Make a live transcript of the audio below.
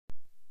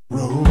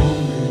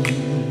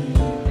Rolling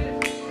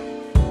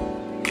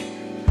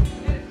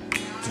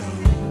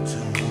downtown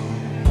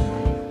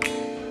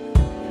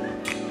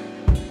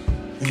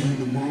in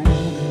the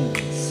morning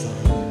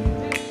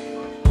sun.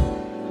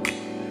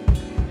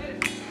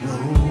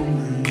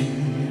 Rolling.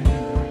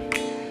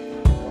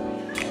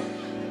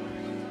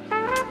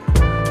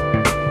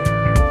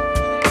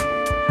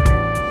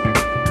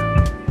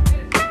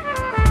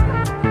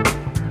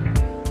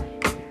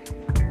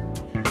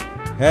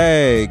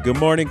 Hey, good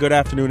morning, good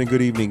afternoon, and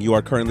good evening. You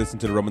are currently listening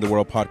to the Roman the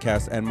World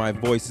podcast, and my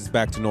voice is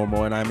back to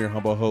normal, and I'm your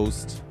humble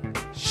host.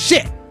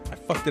 Shit! I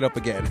fucked it up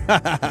again.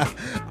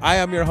 I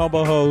am your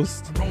humble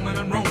host. Roman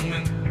and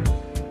Roman.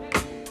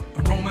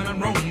 Roman and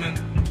Roman.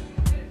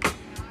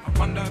 I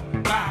wonder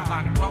why,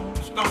 like Rolling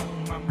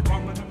Stone. I'm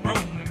Roman and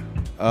Roman.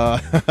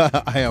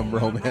 I am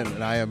Roman,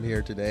 and I am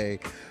here today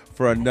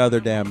for another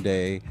damn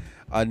day.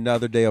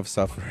 Another day of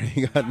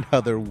suffering.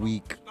 Another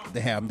week.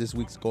 Damn, this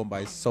week's going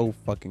by so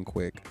fucking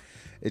quick.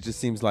 It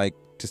just seems like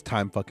just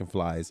time fucking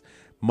flies.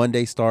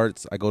 Monday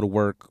starts, I go to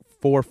work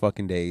 4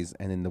 fucking days,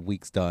 and then the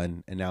week's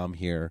done, and now I'm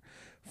here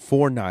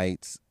 4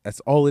 nights. That's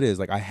all it is.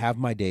 Like, I have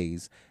my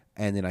days,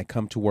 and then I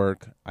come to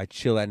work, I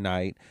chill at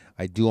night,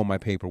 I do all my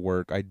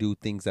paperwork, I do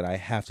things that I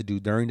have to do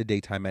during the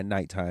daytime at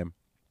nighttime,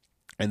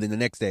 and then the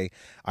next day,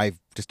 I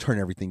just turn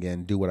everything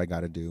in, do what I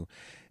gotta do.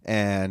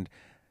 And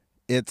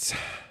it's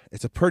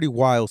a pretty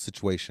wild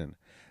situation.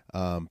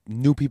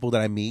 New people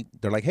that I meet,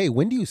 they're like, hey,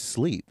 when do you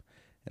sleep?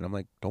 And I'm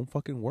like, don't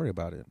fucking worry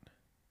about it.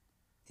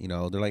 You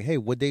know, they're like, hey,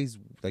 what days,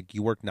 like,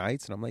 you work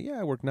nights? And I'm like, yeah,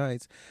 I work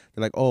nights.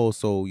 They're like, oh,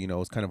 so, you know,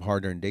 it's kind of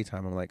hard during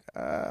daytime. I'm like,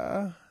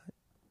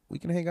 we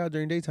can hang out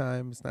during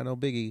daytime. It's not no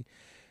biggie.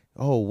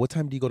 Oh, what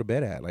time do you go to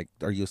bed at? Like,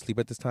 are you asleep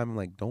at this time? I'm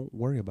like, don't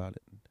worry about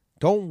it.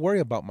 Don't worry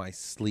about my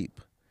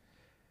sleep.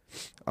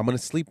 I'm going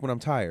to sleep when I'm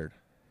tired.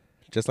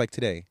 Just like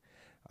today.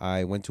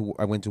 I went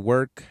to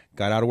work,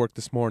 got out of work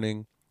this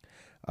morning.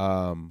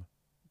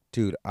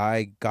 Dude,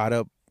 I got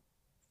up.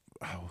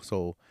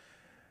 So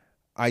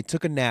I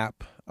took a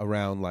nap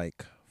around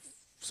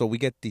so we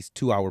get these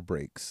 2-hour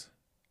breaks,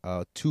 2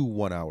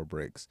 1-hour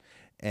breaks.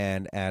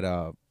 And at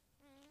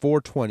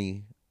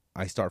 4:20,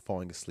 I start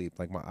falling asleep.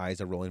 Like, my eyes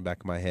are rolling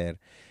back in my head.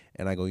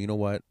 And I go, you know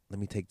what? Let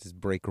me take this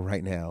break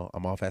right now.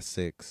 I'm off at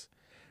 6.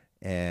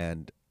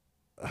 And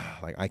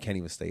like, I can't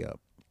even stay up.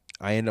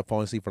 I end up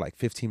falling asleep for like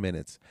 15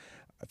 minutes.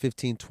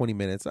 15, 20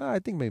 minutes. I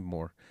think maybe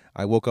more.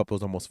 I woke up, it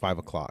was almost 5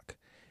 o'clock.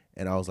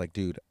 And I was like,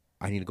 dude,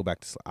 I need to go back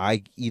to sleep.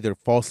 I either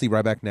fall asleep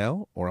right back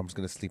now, or I'm just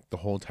going to sleep the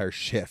whole entire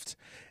shift.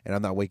 And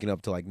I'm not waking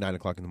up till like 9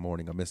 o'clock in the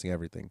morning. I'm missing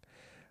everything.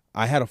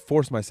 I had to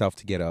force myself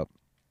to get up.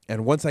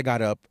 And once I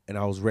got up and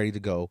I was ready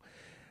to go,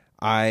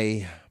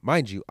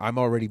 mind you, I've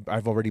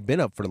already been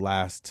up for the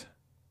last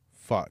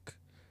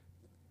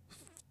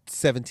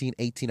 17,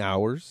 18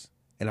 hours.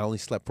 And I only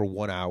slept for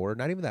 1 hour,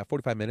 not even that,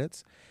 45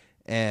 minutes.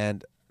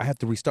 And I have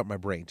to restart my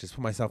brain, just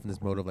put myself in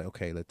this mode of like,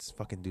 okay, let's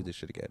fucking do this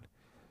shit again.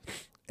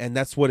 And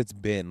that's what it's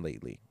been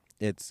lately.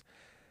 It's,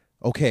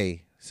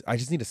 okay, I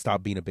just need to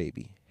stop being a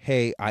baby.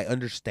 Hey, I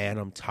understand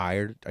I'm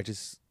tired.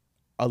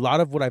 A lot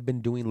of what I've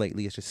been doing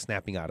lately is just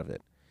snapping out of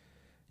it.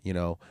 You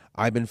know,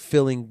 I've been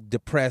feeling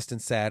depressed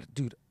and sad.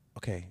 Dude,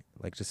 okay,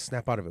 like, just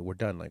snap out of it. We're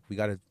done. Like, we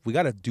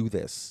gotta do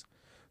this.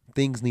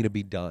 Things need to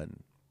be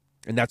done.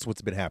 And that's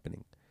what's been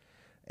happening.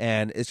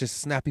 And it's just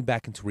snapping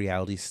back into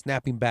reality,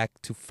 snapping back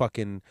to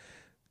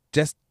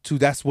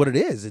that's what it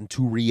is,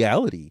 into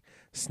reality.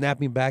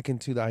 Snapping back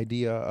into the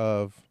idea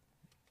of,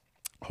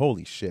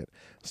 holy shit.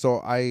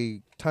 So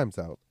time's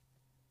out.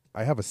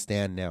 I have a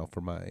stand now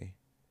for my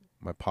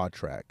pod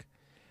track,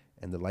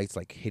 and the light's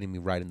like hitting me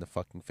right in the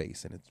fucking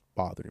face, and it's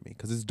bothering me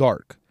because it's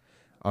dark.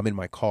 I'm in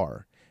my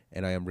car,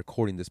 and I am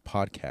recording this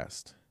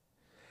podcast.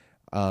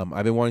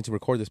 I've been wanting to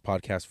record this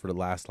podcast for the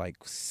last like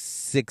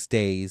 6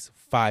 days,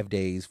 5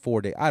 days,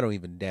 4 days. I don't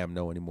even damn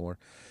know anymore.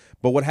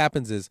 But what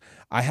happens is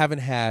I haven't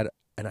had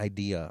an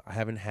idea. I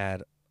haven't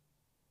had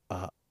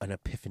an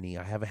epiphany.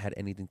 I haven't had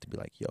anything to be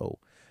like, yo,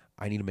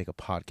 I need to make a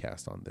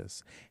podcast on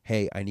this.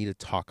 Hey, I need to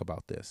talk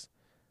about this.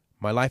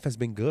 My life has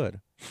been good.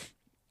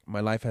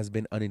 My life has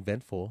been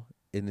uneventful,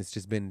 and it's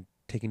just been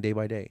taken day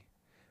by day.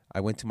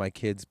 I went to my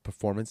kids'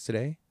 performance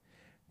today.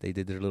 They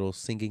did their little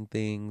singing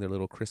thing, their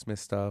little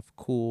Christmas stuff.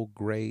 Cool,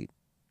 great.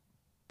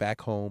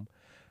 Back home,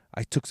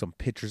 I took some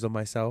pictures of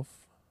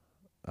myself.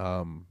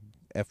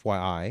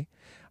 FYI,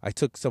 I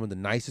took some of the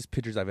nicest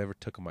pictures I've ever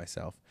took of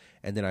myself.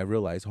 And then I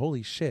realized,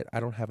 holy shit, I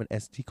don't have an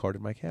SD card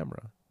in my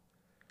camera.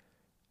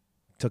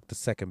 Took the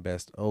second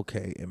best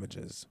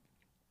images.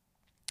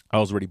 I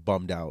was already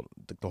bummed out.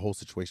 The whole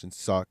situation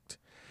sucked.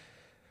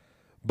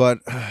 But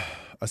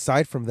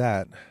aside from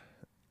that,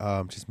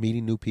 just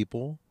meeting new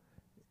people,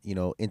 you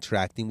know,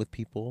 interacting with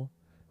people,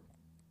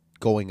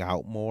 going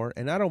out more.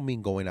 And I don't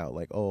mean going out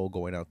like,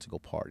 going out to go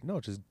party. No,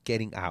 just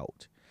getting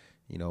out.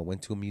 You know,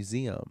 went to a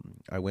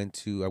museum. I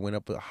went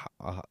up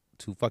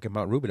to fucking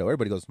Mount Rubidoux.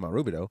 Everybody goes to Mount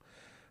Rubidoux.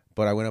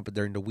 But I went up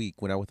during the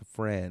week, went out with a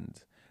friend.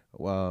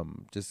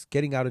 Just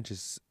getting out and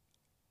just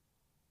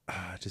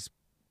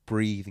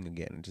breathing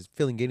again. And just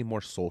getting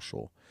more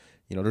social.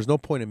 there's no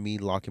point in me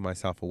locking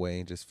myself away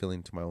and just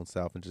feeling to my own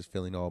self and just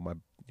feeling all my,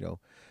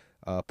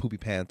 poopy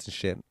pants and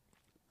shit.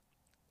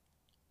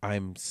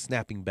 I'm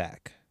snapping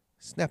back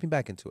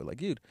into it.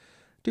 Like,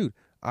 dude,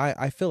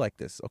 I feel like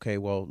this. Okay,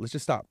 well, let's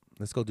just stop.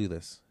 Let's go do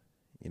this.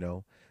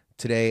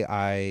 Today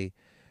I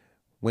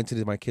went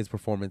to my kids'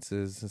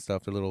 performances and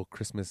stuff, their little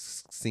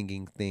Christmas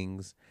singing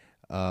things,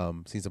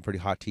 seen some pretty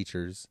hot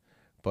teachers.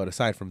 But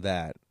aside from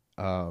that,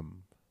 I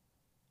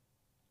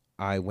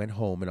went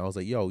home and I was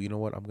like, yo, you know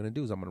what I'm going to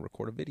do is I'm going to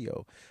record a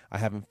video. I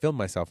haven't filmed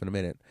myself in a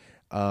minute.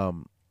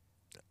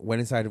 Went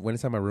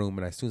inside my room,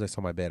 and as soon as I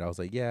saw my bed, I was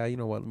like, yeah, you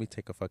know what? Let me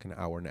take a fucking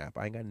hour nap.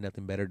 I ain't got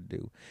nothing better to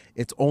do.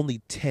 It's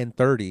only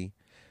 10:30.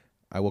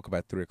 I woke up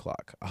at 3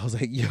 o'clock. I was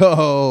like,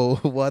 yo,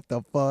 what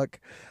the fuck?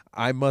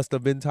 I must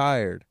have been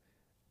tired.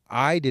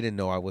 I didn't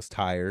know I was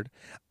tired.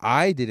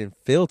 I didn't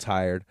feel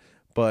tired,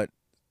 but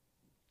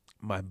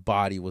my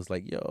body was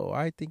like, yo,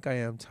 I think I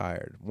am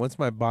tired. Once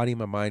my body and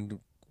my mind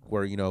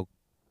were, I was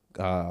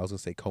going to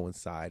say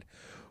coincide,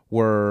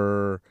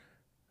 were,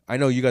 I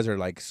know you guys are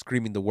like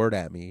screaming the word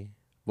at me,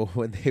 but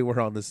when they were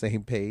on the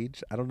same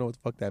page, I don't know what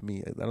the fuck that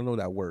means. I don't know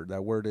that word.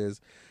 That word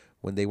is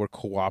when they were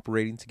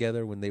cooperating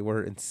together, when they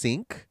were in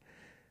sync.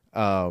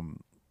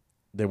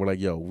 They were like,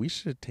 yo, we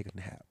should take a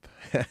nap.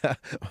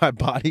 My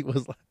body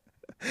was like,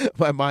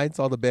 my mind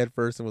saw the bed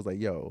first and was like,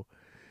 yo.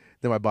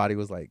 Then my body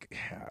was like,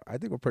 yeah, I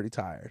think we're pretty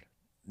tired.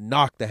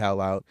 Knock the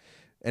hell out.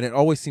 And it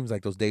always seems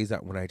like those days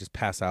that when I just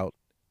pass out,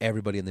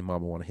 everybody and their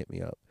mama want to hit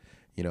me up.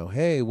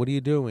 Hey, what are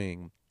you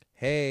doing?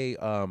 Hey,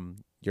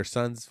 your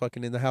son's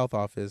fucking in the health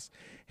office.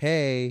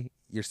 Hey,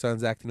 your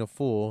son's acting a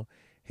fool.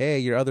 Hey,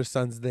 your other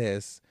son's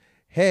this.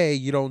 Hey,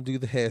 you don't do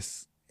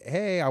this.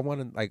 Hey, I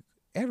want to, like,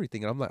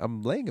 everything. And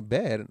I'm laying in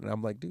bed and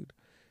I'm like, dude,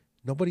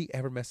 nobody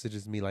ever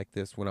messages me like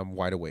this when I'm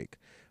wide awake.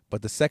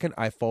 But the second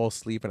I fall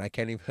asleep and I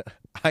can't even,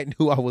 I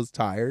knew I was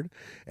tired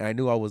and I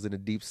knew I was in a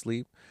deep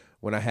sleep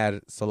when I had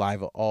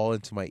saliva all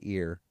into my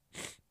ear,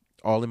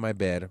 all in my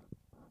bed.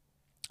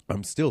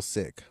 I'm still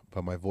sick,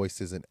 but my voice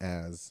isn't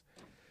as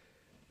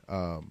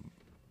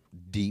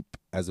deep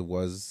as it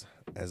was,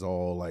 as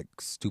all like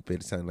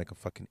stupid, sounding like a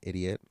fucking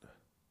idiot.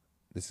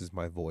 This is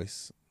my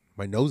voice.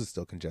 My nose is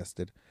still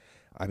congested.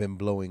 I've been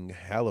blowing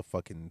hella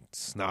fucking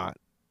snot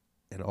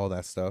and all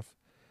that stuff.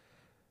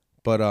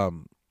 But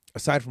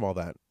aside from all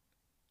that,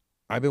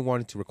 I've been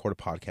wanting to record a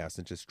podcast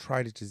and just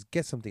try to just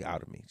get something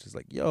out of me. Just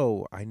like,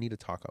 yo, I need to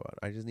talk about it.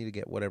 I just need to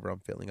get whatever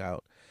I'm feeling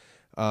out.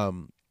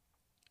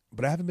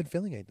 But I haven't been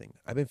feeling anything.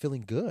 I've been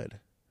feeling good.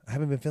 I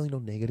haven't been feeling no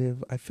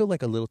negative. I feel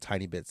like a little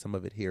tiny bit, some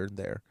of it here and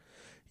there.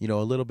 A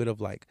little bit of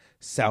like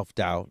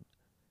self-doubt.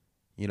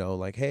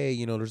 Like,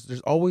 hey,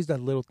 there's always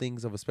that little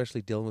things of,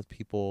 especially dealing with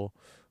people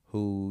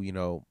who,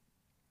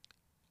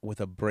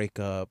 with a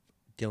breakup,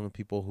 dealing with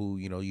people who,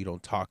 you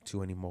don't talk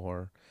to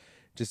anymore.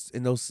 Just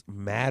in those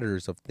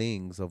matters of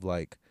things of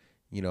like,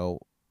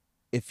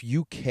 if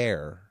you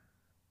care,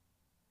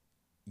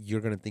 you're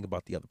going to think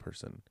about the other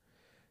person.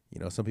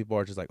 Some people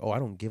are just like, oh, I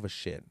don't give a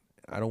shit.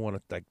 I don't want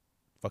to like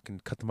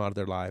fucking cut them out of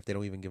their life. They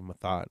don't even give them a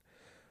thought.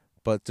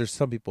 But there's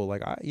some people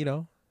like,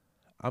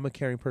 I'm a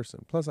caring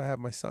person. Plus I have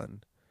my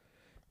son,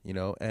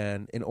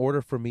 and in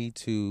order for me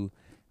to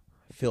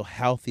feel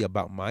healthy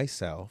about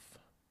myself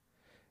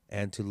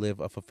and to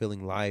live a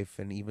fulfilling life,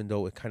 and even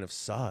though it kind of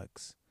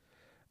sucks,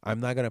 I'm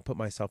not going to put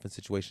myself in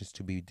situations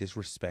to be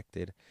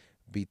disrespected,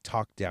 be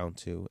talked down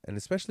to, and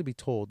especially be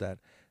told that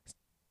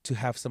to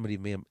have somebody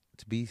in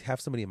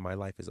my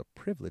life is a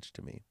privilege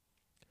to me.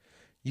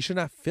 You should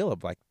not feel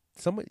like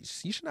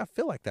you should not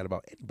feel like that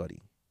about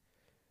anybody.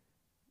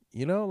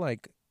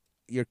 Like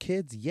your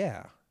kids,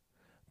 yeah.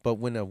 But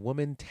when a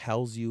woman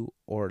tells you,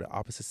 or the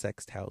opposite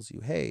sex tells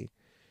you, hey,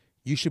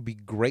 you should be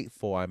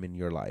grateful I'm in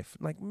your life.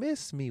 Like,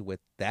 miss me with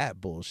that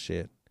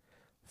bullshit.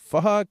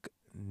 Fuck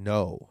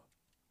no.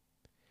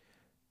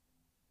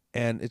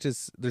 And it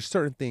just, there's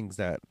certain things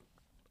that,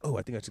 oh,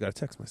 I think I just got a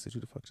text message. Who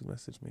the fuck just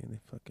messaged me? And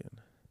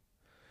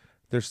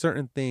there's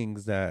certain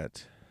things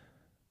that,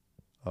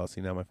 oh, see,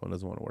 now my phone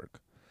doesn't want to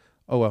work.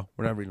 Oh, well,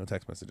 we're not reading no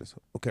text messages.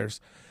 Who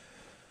cares?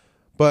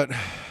 But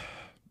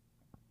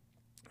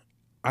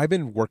I've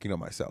been working on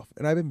myself,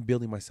 and I've been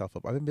building myself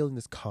up. I've been building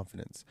this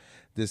confidence,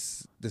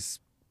 this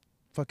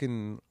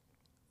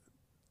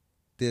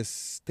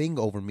thing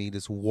over me,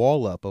 this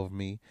wall up over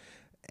me,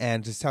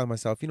 and just telling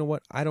myself, you know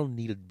what? I don't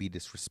need to be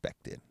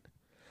disrespected.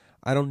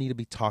 I don't need to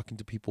be talking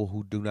to people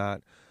who do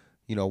not,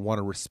 want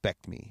to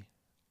respect me.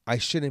 I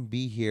shouldn't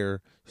be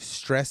here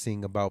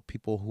stressing about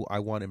people who I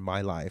want in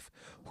my life,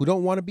 who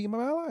don't want to be in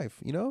my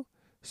life,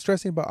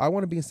 stressing about, I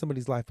want to be in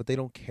somebody's life, but they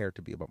don't care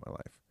to be about my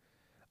life.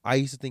 I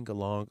used to think a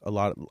lot,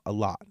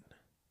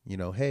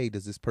 hey,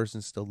 does this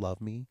person still love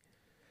me?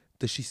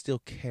 Does she still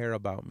care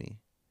about me?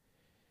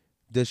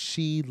 Does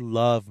she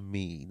love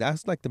me?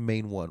 That's like the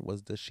main one,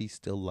 was, does she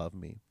still love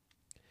me?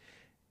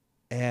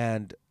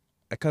 And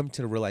I come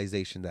to the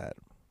realization that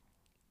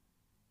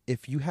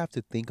if you have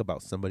to think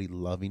about somebody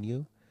loving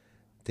you,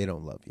 they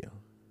don't love you.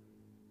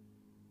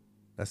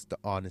 That's the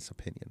honest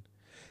opinion.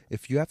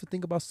 If you have to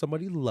think about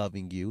somebody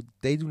loving you,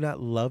 they do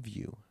not love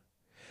you.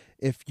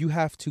 if you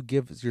have to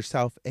give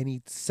yourself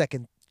any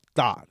second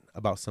thought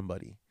about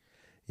somebody,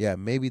 yeah,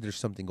 maybe there's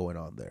something going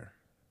on there.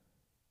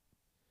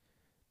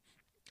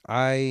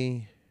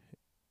 I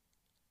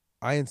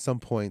in some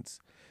points,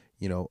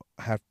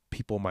 have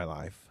people in my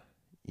life,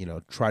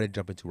 try to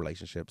jump into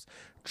relationships,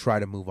 try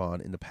to move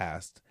on in the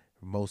past,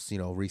 most,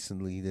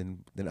 recently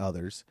than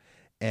others.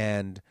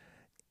 And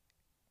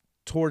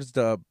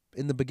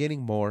in the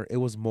beginning more, it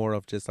was more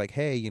of just like,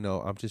 hey,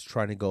 I'm just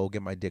trying to go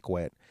get my dick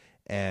wet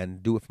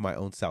and do it for my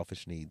own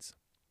selfish needs.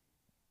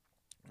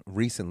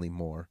 Recently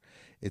more,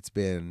 it's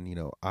been,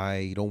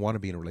 I don't want to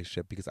be in a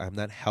relationship because I'm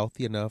not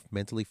healthy enough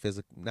mentally,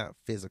 not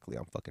physically,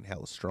 I'm fucking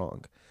hella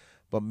strong,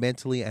 but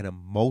mentally and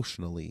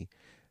emotionally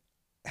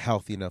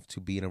healthy enough to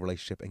be in a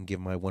relationship and give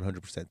my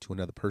 100% to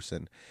another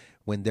person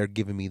when they're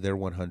giving me their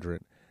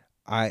 100.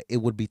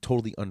 It would be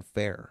totally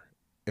unfair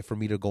if for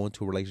me to go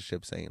into a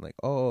relationship saying like,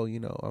 oh,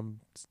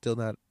 I'm still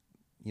not,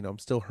 I'm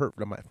still hurt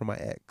from my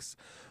ex.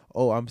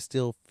 Oh, I'm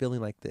still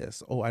feeling like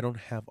this. Oh, I don't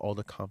have all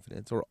the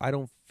confidence, or I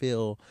don't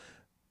feel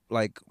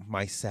like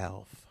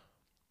myself.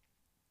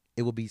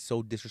 It will be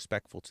so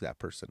disrespectful to that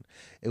person.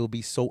 It will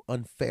be so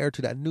unfair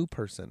to that new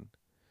person.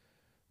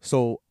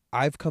 So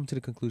I've come to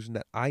the conclusion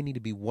that I need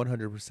to be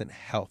 100%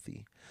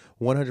 healthy,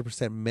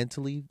 100%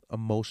 mentally,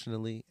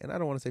 emotionally, and I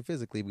don't want to say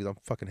physically because I'm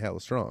fucking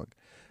hella strong,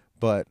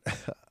 but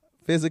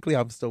physically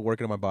I'm still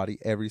working on my body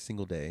every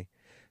single day,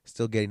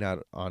 still getting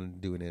out on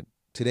doing it.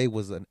 Today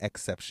was an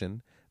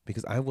exception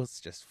because I was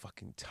just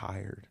fucking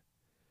tired.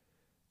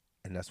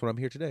 And that's what I'm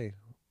here today.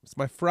 It's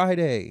my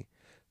Friday.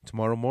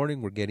 Tomorrow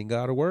morning we're getting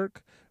out of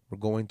work. We're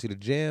going to the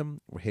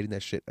gym. We're hitting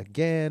that shit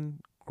again.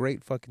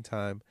 Great fucking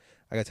time.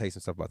 I gotta tell you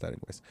some stuff about that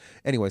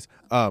anyways.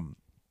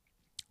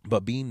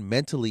 But being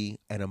mentally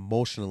and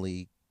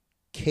emotionally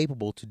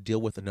capable to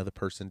deal with another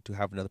person, to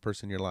have another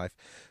person in your life,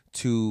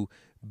 to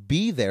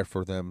be there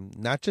for them,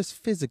 not just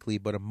physically,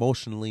 but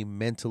emotionally,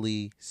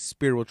 mentally,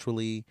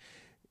 spiritually.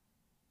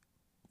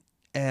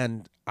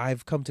 And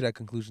I've come to that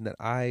conclusion that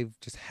I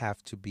just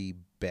have to be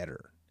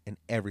better in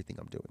everything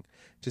I'm doing.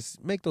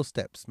 Just make those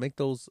steps, make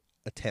those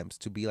attempts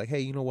to be like, hey,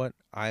 you know what?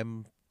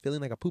 I'm feeling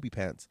like a poopy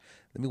pants.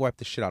 Let me wipe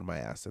the shit out of my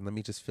ass and let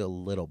me just feel a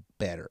little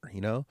better,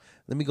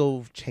 Let me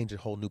go change a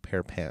whole new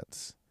pair of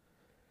pants.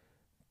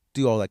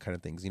 Do all that kind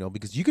of things,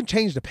 because you can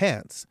change the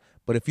pants,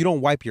 but if you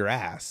don't wipe your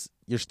ass,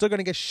 you're still going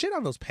to get shit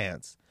on those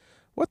pants.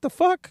 What the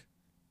fuck?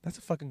 That's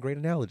a fucking great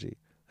analogy.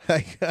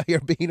 You're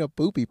being a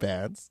poopy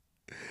pants.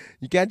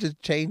 You can't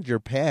just change your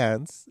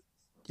pants.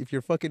 If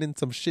you're fucking in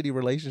some shitty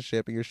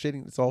relationship and you're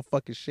shitting, it's all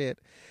fucking shit.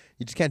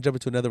 You just can't jump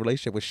into another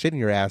relationship with shit in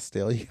your ass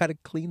still. You got to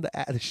clean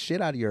the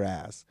shit out of your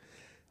ass.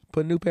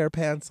 Put a new pair of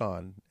pants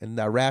on and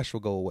that rash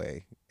will go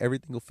away.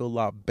 Everything will feel a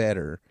lot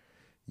better.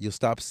 You'll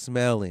stop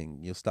smelling.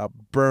 You'll stop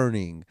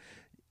burning.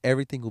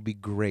 Everything will be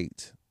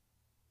great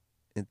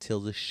until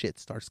the shit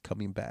starts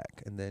coming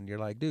back. And then you're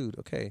like, dude,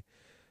 okay,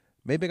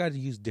 maybe I got to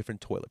use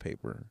different toilet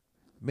paper.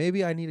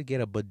 Maybe I need to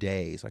get a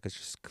bidet so I can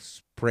just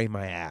spray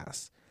my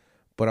ass.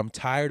 But I'm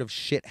tired of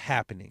shit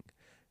happening.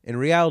 In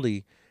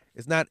reality,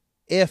 it's not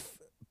if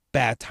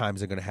bad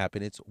times are going to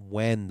happen. It's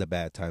when the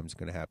bad times are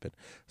going to happen.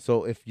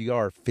 So if you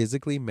are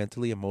physically,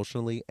 mentally,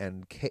 emotionally,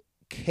 and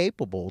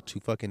capable to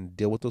fucking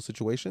deal with those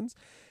situations,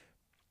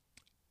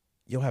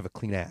 you'll have a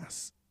clean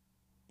ass.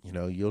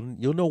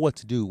 You'll know what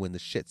to do when the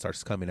shit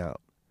starts coming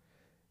out.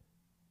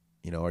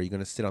 Are you going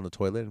to sit on the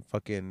toilet and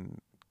fucking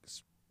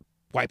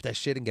wipe that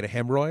shit and get a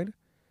hemorrhoid?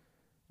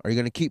 Are you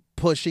going to keep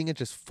pushing and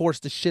just force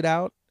the shit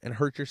out and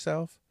hurt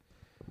yourself?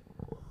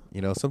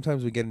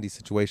 Sometimes we get in these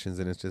situations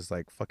and it's just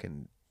like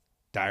fucking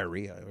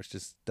diarrhea, or it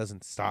just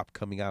doesn't stop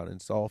coming out, and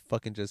it's all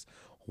fucking just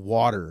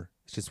water.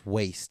 It's just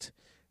waste,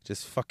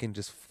 just fucking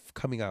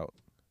coming out.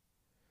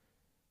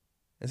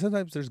 And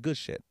sometimes there's good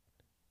shit.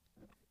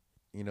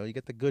 You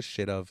get the good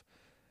shit of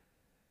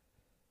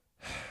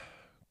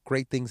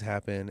great things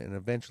happen, and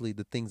eventually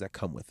the things that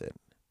come with it.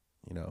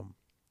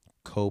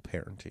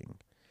 Co-parenting,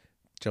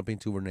 jumping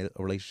to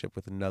a relationship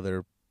with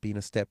another, being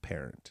a step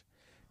parent.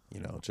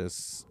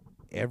 Just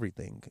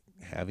everything,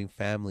 having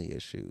family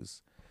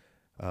issues,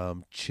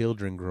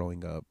 children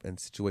growing up, and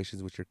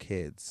situations with your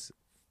kids.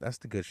 That's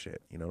the good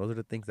shit. Those are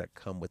the things that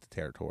come with the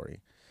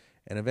territory.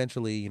 And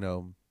eventually,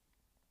 you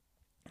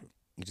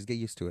just get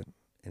used to it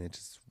and it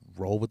just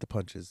roll with the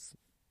punches.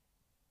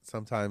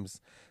 Sometimes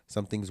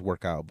some things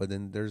work out, but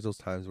then there's those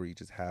times where you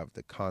just have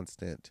the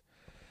constant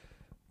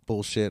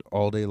bullshit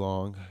all day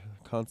long,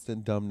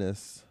 constant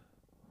dumbness.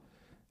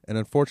 And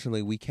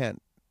unfortunately, we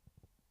can't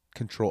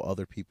control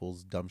other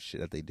people's dumb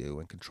shit that they do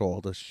and control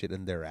all the shit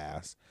in their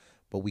ass,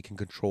 but we can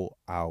control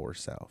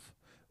ourselves.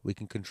 We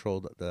can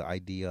control the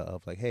idea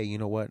of like, hey, you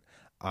know what?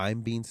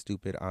 I'm being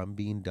stupid. I'm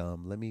being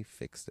dumb. Let me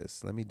fix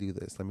this. Let me do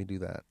this. Let me do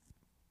that.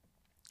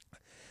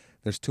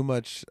 There's too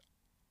much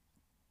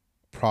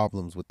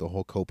problems with the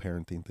whole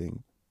co-parenting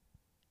thing.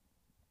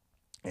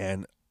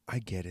 And I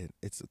get it.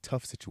 It's a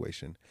tough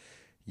situation.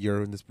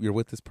 You're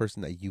with this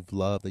person that you've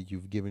loved, that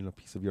you've given a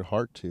piece of your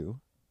heart to.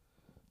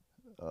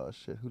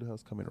 Shit, who the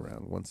hell's coming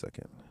around? 1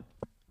 second.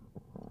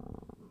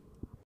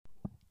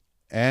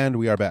 And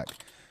we are back.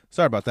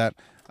 Sorry about that.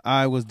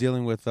 I was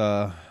dealing with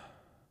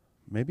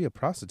maybe a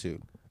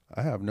prostitute.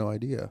 I have no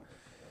idea.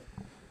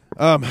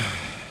 I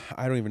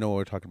don't even know what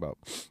we're talking about.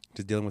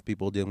 Just dealing with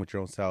people, dealing with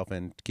your own self,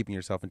 and keeping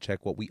yourself in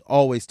check. What we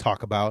always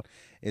talk about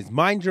is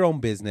mind your own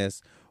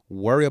business,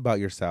 worry about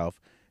yourself.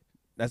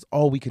 That's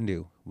all we can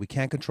do. We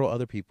can't control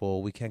other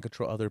people. We can't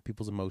control other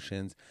people's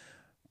emotions.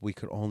 We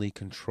could only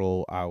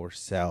control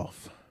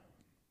ourselves.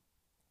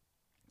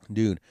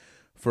 Dude,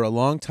 for a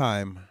long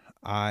time,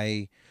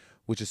 I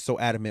was just so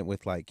adamant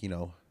with, like, you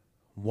know,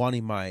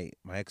 wanting my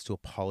ex to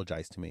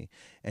apologize to me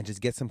and just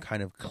get some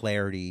kind of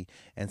clarity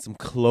and some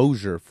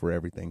closure for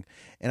everything.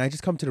 And I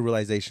just come to the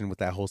realization with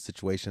that whole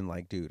situation,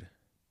 like, dude,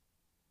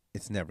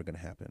 it's never going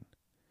to happen.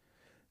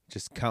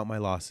 Just count my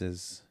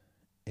losses.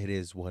 It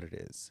is what it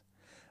is.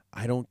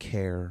 I don't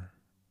care.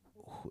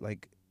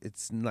 Like,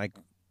 it's like,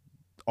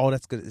 all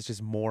that's good. It's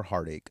just more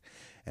heartache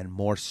and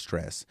more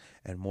stress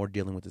and more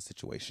dealing with the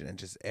situation and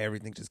just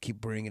everything. Just keep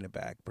bringing it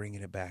back.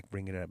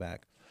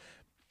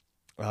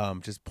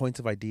 Just points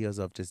of ideas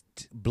of just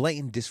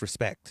blatant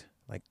disrespect,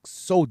 like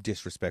so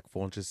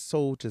disrespectful and just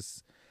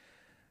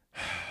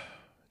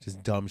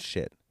dumb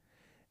shit.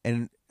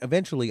 And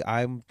eventually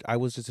I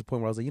was just at a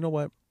point where I was like, you know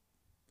what?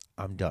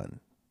 I'm done.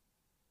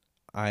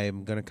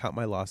 I'm going to count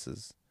my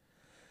losses.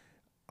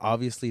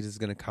 Obviously, this is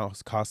going to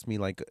cost me,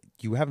 like,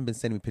 you haven't been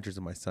sending me pictures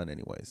of my son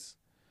anyways.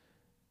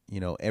 You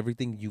know,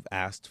 everything you've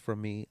asked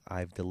from me,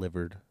 I've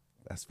delivered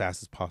as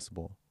fast as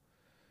possible.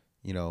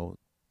 You know,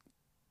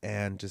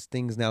 and just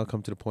things now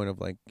come to the point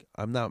of, like,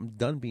 I'm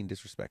done being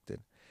disrespected.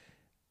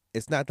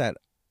 It's not that,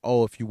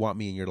 oh, if you want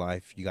me in your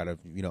life, you got to,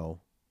 you know,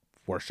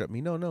 worship me.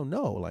 No.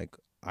 Like,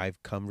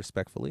 I've come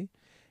respectfully,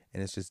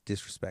 and it's just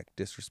disrespect.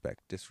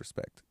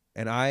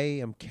 And I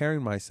am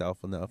carrying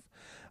myself enough.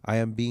 I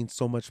am being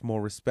so much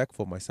more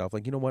respectful of myself.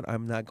 Like, you know what?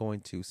 I'm not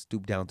going to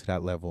stoop down to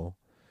that level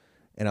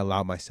and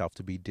allow myself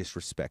to be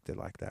disrespected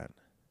like that.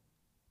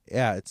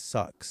 Yeah, it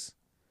sucks.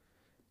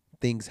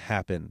 Things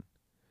happen.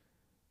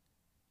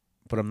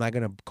 But I'm not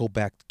going to go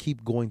back,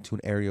 keep going to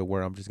an area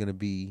where I'm just going to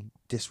be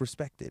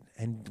disrespected.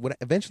 And what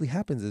eventually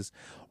happens is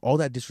all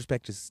that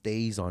disrespect just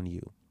stays on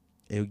you.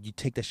 You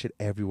take that shit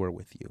everywhere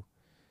with you.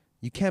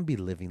 You can't be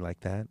living like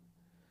that.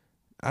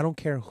 I don't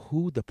care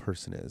who the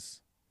person is.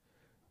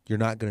 You're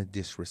not going to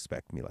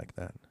disrespect me like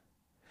that.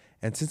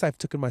 And since I've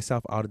taken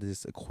myself out of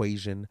this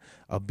equation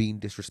of being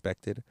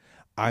disrespected,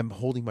 I'm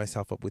holding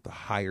myself up with a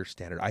higher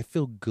standard. I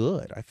feel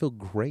good. I feel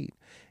great.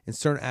 In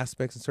certain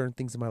aspects and certain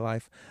things in my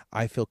life,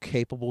 I feel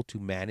capable to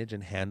manage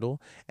and handle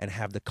and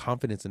have the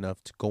confidence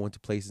enough to go into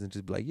places and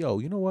just be like, yo,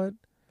 you know what?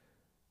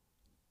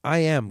 I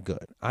am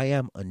good. I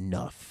am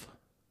enough.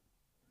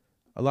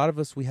 A lot of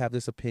us, we have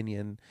this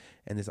opinion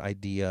and this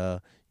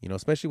idea, you know,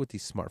 especially with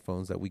these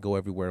smartphones, that we go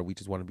everywhere. We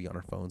just want to be on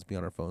our phones.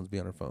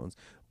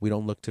 We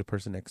don't look to the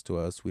person next to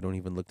us. We don't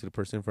even look to the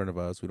person in front of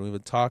us. We don't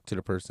even talk to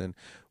the person.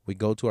 We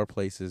go to our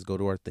places, go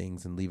to our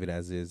things, and leave it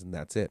as is, and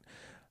that's it.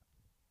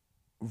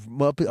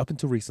 Up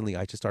until recently,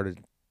 I just started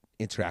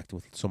interacting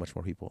with so much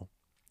more people.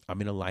 I'm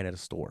in a line at a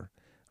store.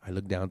 I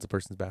look down at the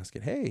person's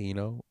basket. Hey, you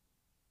know,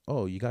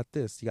 oh, you got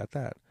this, you got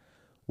that.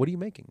 What are you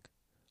making?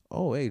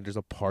 Oh, hey, there's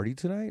a party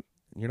tonight?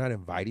 You're not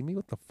inviting me?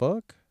 What the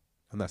fuck?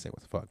 I'm not saying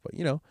what the fuck, but,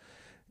 you know,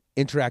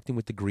 interacting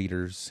with the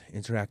greeters,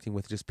 interacting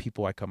with just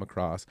people I come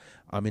across.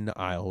 I'm in the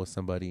aisle with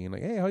somebody and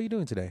like, hey, how are you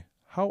doing today?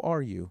 How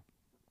are you?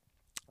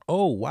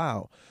 Oh,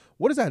 wow.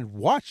 What is that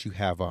watch you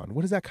have on?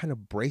 What is that kind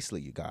of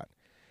bracelet you got?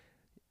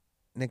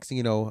 Next thing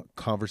you know,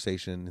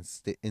 conversation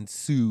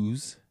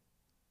ensues,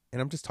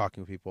 and I'm just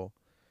talking with people.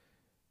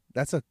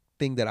 That's a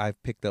thing that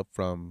I've picked up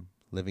from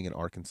living in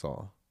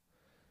Arkansas.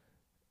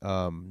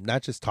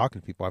 Not just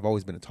talking to people. I've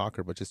always been a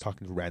talker, but just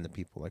talking to random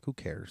people. Like, who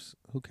cares?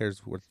 Who cares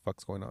what the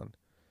fuck's going on?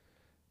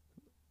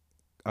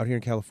 Out here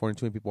in California,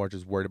 too many people are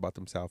just worried about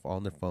themselves, all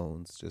on their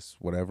phones, just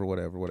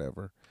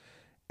whatever.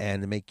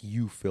 And to make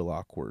you feel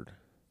awkward.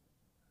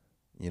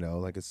 You know,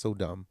 like, it's so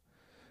dumb.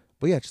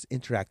 But yeah, just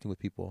interacting with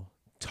people,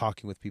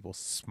 talking with people,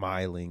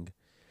 smiling.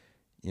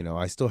 You know,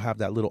 I still have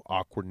that little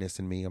awkwardness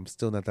in me. I'm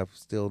still not that,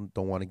 still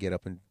don't want to get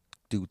up and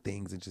do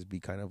things and just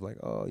be kind of like,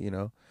 oh, you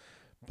know.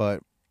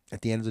 But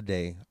at the end of the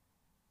day,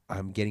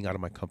 I'm getting out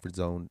of my comfort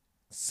zone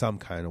some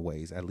kind of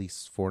ways, at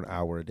least for an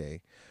hour a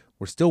day.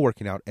 We're still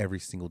working out every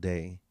single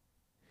day.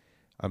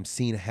 I'm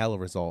seeing hella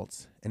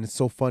results. And it's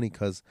so funny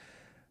because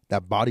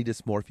that body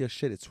dysmorphia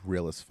shit, it's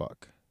real as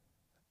fuck.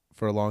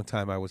 For a long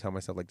time, I was telling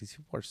myself, like, these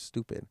people are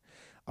stupid.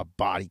 A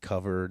body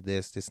cover,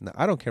 this, and that.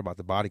 I don't care about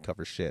the body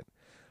cover shit.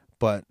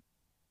 But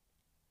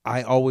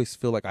I always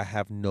feel like I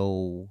have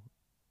no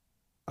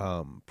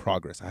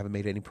progress. I haven't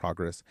made any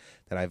progress.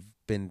 That I've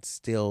been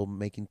still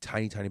making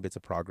tiny bits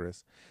of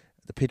progress.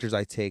 The pictures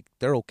I take,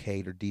 they're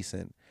okay, they're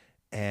decent,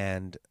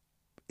 and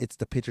it's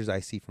the pictures I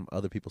see from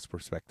other people's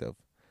perspective.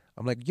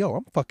 I'm like, yo,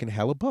 I'm fucking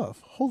hella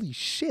buff. Holy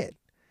shit,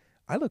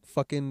 I look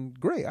fucking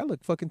great. I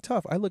look fucking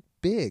tough. I look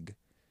big.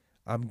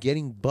 I'm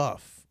getting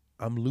buff.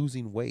 I'm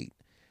losing weight.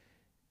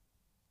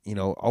 You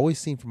know, always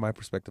seen from my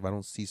perspective, I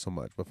don't see so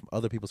much, but from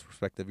other people's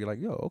perspective, you're like,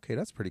 yo, okay,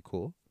 that's pretty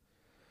cool.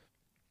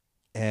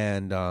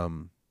 And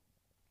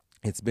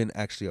it's been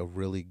actually a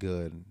really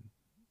good,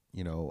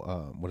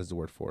 what is the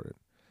word for it?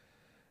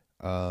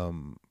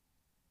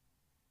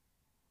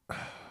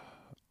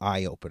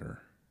 Eye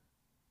opener.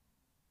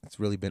 It's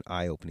really been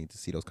eye opening to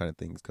see those kind of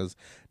things, because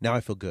now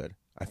I feel good.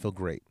 I feel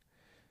great.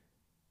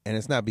 And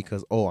it's not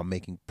because, oh, I'm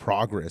making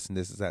progress and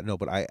this is that. No,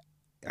 but I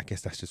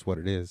guess that's just what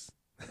it is.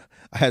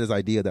 I had this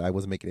idea that I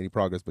wasn't making any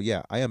progress, but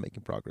yeah, I am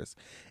making progress.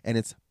 And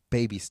it's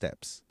baby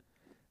steps,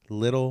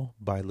 little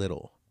by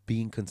little,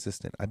 being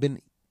consistent. I've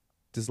been,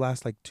 this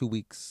last like 2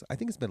 weeks, I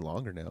think it's been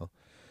longer now.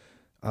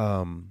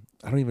 I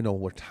don't even know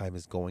where time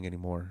is going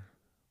anymore,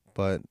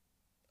 but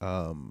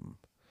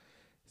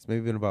it's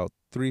maybe been about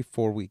 3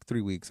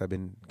 weeks. I've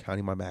been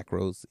counting my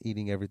macros,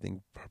 eating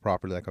everything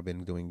properly like I've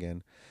been doing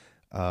again.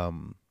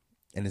 And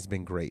it's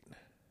been great.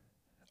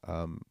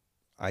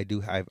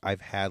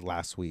 I've had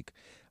last week,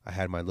 I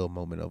had my little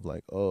moment of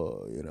like,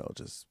 oh,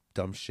 just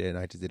dumb shit. And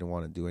I just didn't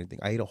want to do anything.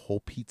 I ate a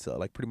whole pizza.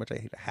 Like pretty much I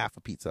ate half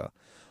a pizza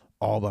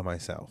all by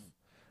myself.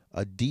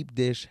 A deep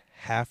dish,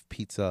 half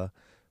pizza,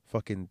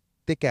 fucking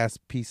thick ass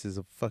pieces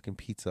of fucking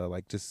pizza.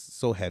 Like just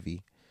so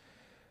heavy.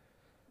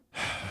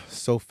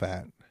 So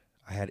fat.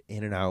 I had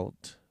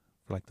In-N-Out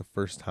for like the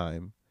first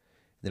time.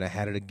 Then I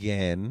had it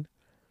again.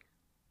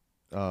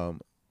 And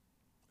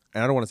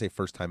I don't want to say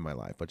first time in my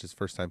life, but just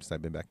first time since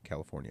I've been back in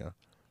California.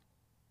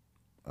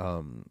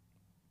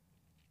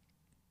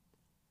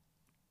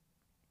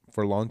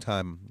 For a long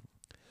time,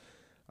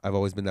 I've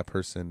always been that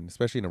person,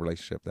 especially in a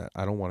relationship, that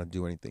I don't want to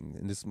do anything.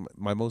 And this,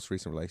 my most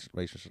recent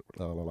relationship,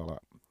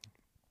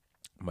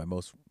 my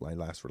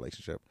last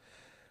relationship,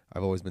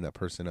 I've always been that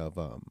person of,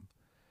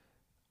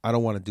 I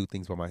don't want to do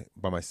things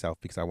by myself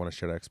because I want to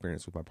share that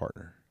experience with my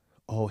partner.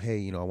 Oh,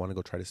 hey, I want to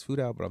go try this food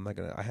out, but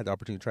I had the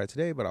opportunity to try it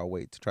today, but I'll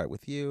wait to try it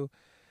with you.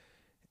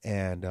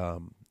 And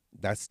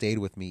that stayed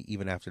with me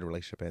even after the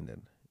relationship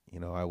ended.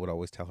 I would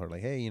always tell her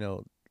like, hey,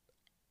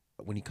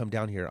 when you come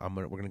down here,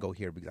 we're gonna go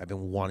here because I've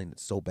been wanting it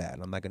so bad.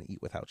 And I'm not gonna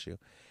eat without you.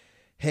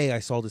 Hey, I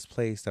saw this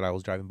place that I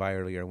was driving by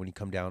earlier, and when you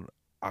come down,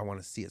 I want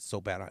to see it so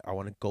bad. I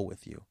want to go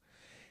with you.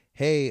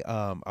 Hey,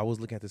 I was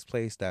looking at this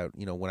place that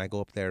when I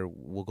go up there,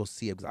 we'll go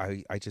see it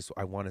because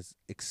I want to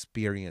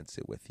experience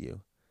it with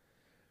you.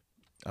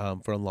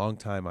 For a long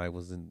time, I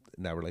was in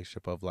that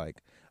relationship of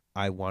like,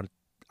 I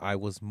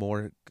was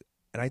more,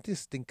 and I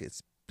just think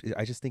it's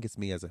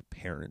me as a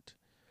parent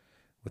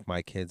with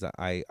my kids.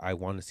 I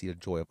want to see the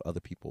joy of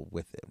other people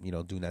with them,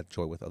 doing that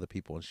joy with other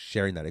people and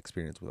sharing that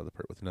experience with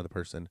another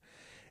person.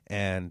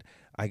 And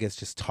I guess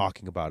just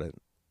talking about it.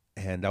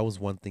 And that was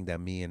one thing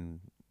that me and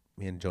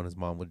Jonah's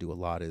mom would do a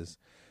lot, is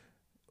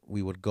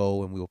we would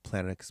go and we would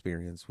plan an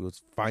experience. We would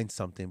find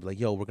something, be like,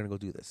 yo, we're going to go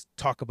do this.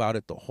 Talk about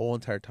it the whole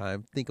entire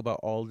time. Think about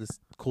all this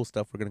cool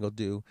stuff we're going to go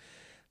do.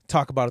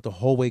 Talk about it the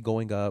whole way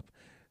going up.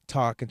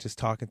 Talk and just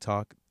talk and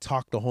talk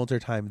the whole entire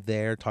time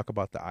there. Talk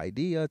about the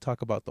idea,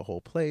 talk about the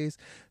whole place,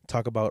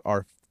 talk about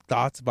our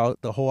thoughts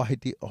about the whole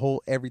idea,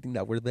 everything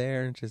that we're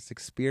there, and just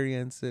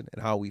experience it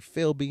and how we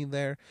feel being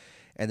there.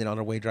 And then on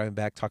our way driving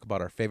back, talk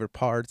about our favorite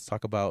parts,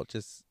 talk about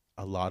just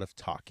a lot of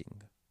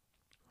talking.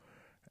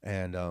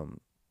 And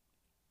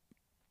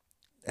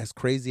as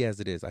crazy as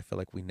it is, I feel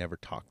like we never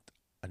talked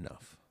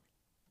enough,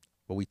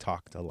 but we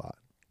talked a lot.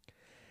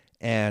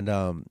 And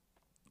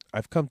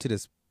I've come to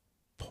this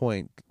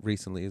point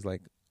recently, is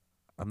like,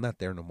 I'm not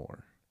there no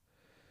more.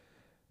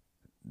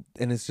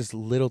 And it's just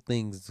little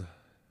things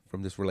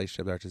from this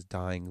relationship that are just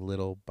dying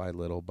little by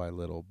little by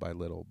little by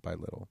little by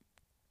little.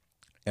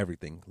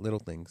 Everything, little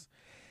things.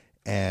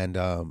 And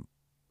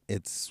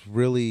it's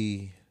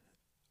really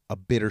a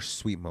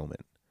bittersweet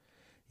moment.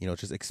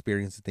 Just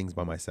experiencing things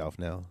by myself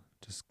now.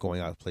 Just going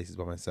out places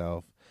by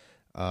myself.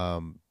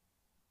 And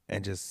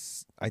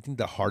just, I think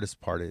the hardest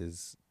part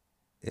is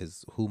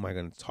who am I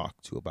going to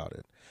talk to about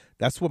it?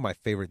 That's what my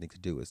favorite thing to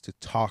do, is to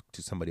talk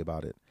to somebody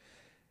about it.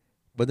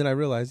 But then I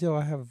realized,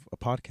 I have a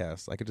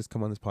podcast. I could just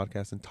come on this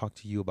podcast and talk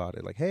to you about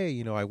it. Like,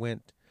 hey, I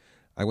went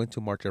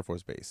to March Air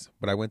Force Base,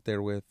 but I went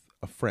there with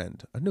a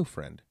new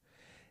friend.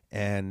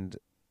 And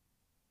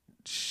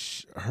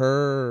she's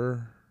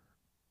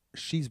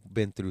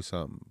been through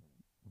some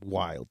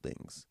wild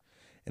things.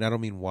 And I don't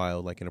mean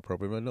wild like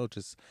inappropriate, but no,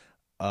 just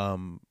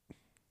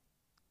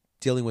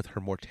dealing with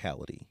her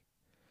mortality.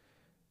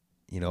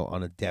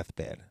 On a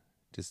deathbed,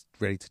 just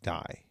ready to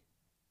die.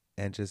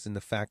 And just in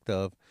the fact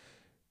of,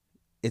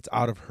 it's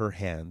out of her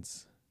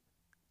hands.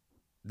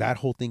 That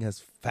whole thing has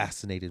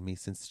fascinated me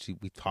since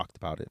we talked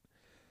about it.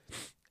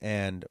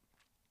 And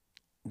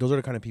those are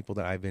the kind of people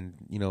that I've been,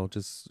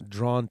 just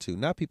drawn to.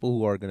 Not people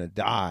who are going to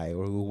die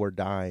or who are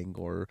dying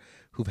or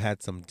who've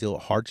had some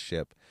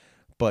hardship,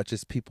 but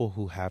just people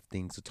who have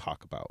things to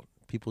talk about.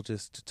 People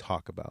just to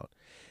talk about.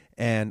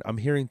 And I'm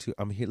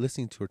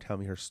listening to her tell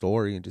me her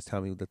story and just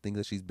tell me the things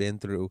that she's been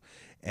through.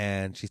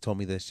 And she told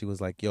me that she was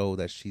like, yo,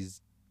 that she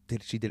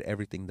did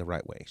everything the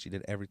right way. She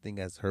did everything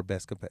as her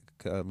best,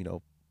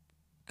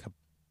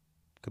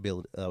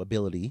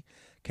 ability.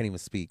 Can't even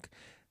speak.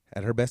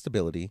 At her best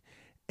ability.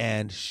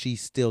 And she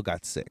still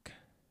got sick.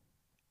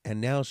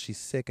 And now she's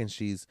sick and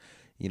she's,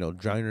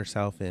 drowning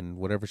herself in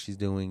whatever she's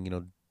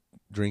doing,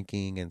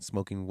 drinking and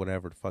smoking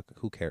whatever the fuck,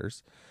 who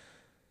cares,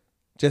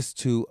 just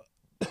to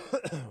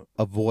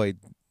avoid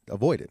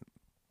it.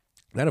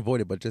 Not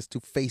avoid it, but just to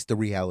face the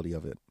reality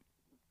of it.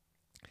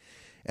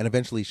 And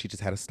eventually she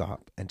just had to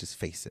stop and just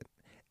face it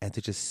and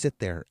to just sit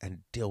there and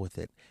deal with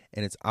it.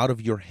 And it's out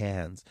of your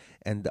hands.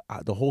 And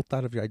the whole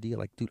thought of your idea,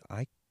 like, dude,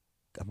 I'm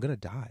going to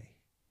die.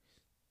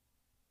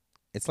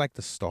 It's like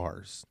the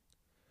stars.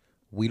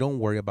 We don't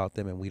worry about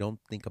them and we don't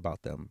think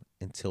about them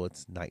until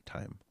it's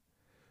nighttime.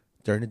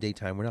 During the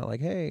daytime, we're not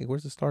like, hey,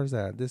 where's the stars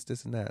at? This,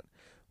 and that.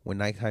 When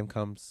nighttime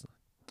comes,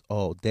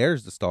 oh,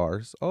 there's the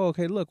stars. Oh,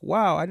 okay, look,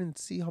 wow, I didn't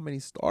see how many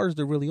stars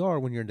there really are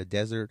when you're in the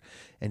desert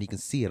and you can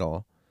see it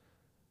all.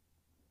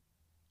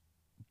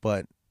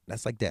 But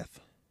that's like death.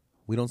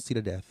 We don't see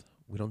the death.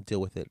 We don't deal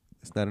with it.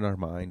 It's not in our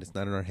mind. It's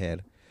not in our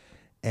head.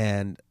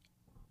 And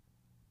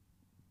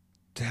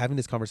to having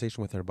this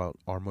conversation with her about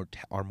our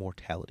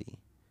mortality,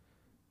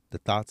 the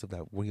thoughts of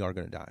that we are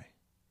going to die,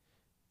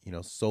 you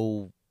know,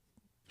 so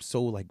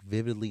like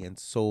vividly and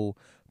so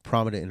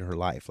prominent in her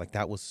life. Like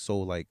that was so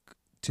like,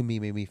 to me,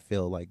 made me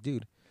feel like,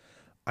 dude,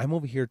 I'm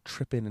over here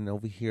tripping and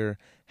over here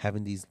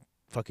having these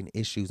fucking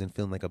issues and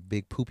feeling like a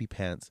big poopy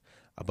pants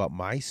about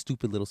my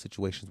stupid little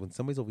situations when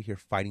somebody's over here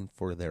fighting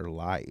for their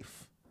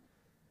life,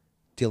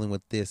 dealing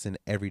with this in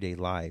everyday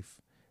life,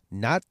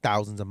 not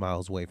thousands of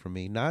miles away from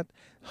me, not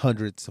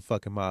hundreds of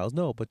fucking miles,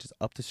 no, but just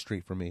up the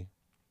street from me.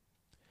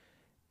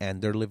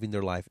 And they're living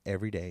their life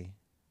every day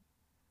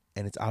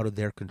and it's out of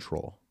their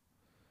control.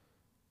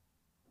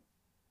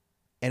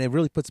 And it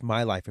really puts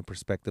my life in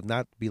perspective,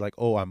 not be like,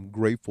 oh, I'm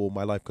grateful,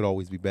 my life could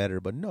always be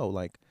better, but no,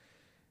 like,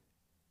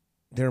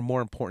 there are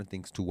more important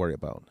things to worry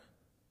about.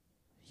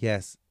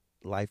 Yes,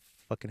 life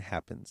fucking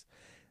happens.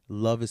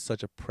 Love is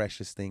such a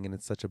precious thing and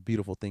it's such a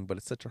beautiful thing, but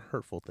it's such a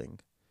hurtful thing.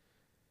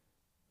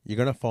 You're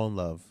going to fall in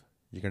love.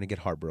 You're going to get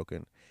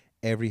heartbroken.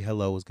 Every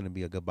hello is going to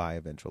be a goodbye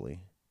eventually.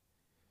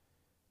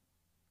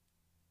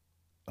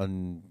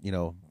 And, you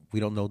know, we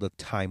don't know the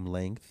time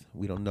length.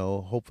 We don't know.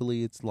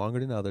 Hopefully it's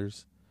longer than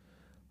others.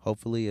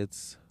 Hopefully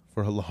it's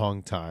for a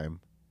long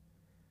time.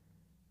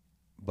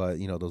 But,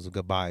 you know, those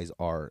goodbyes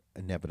are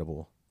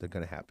inevitable. They're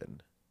going to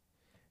happen.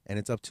 And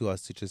it's up to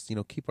us to just, you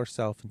know, keep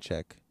ourselves in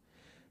check.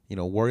 You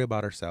know, worry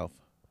about ourselves.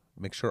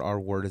 Make sure our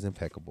word is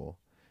impeccable.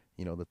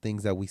 You know, the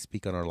things that we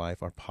speak on our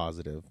life are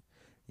positive.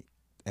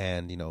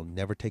 And, you know,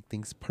 never take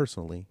things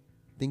personally.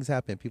 Things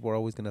happen. People are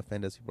always going to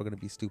offend us. People are going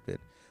to be stupid.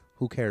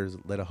 Who cares?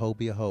 Let a hoe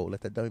be a hoe.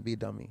 Let that dummy be a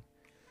dummy.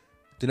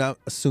 Do not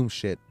assume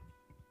shit.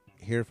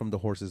 Hear it from the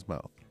horse's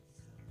mouth.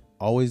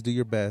 Always do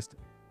your best.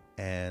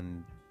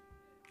 And,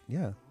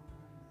 yeah.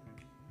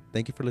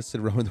 Thank you for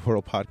listening to Roaming the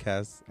World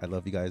podcast. I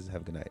love you guys.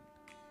 Have a good night.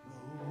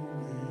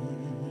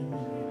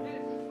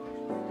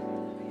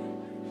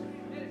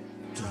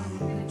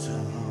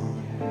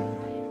 Downtown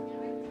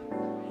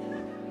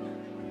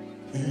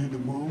in the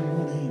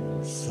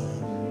morning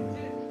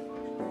sun.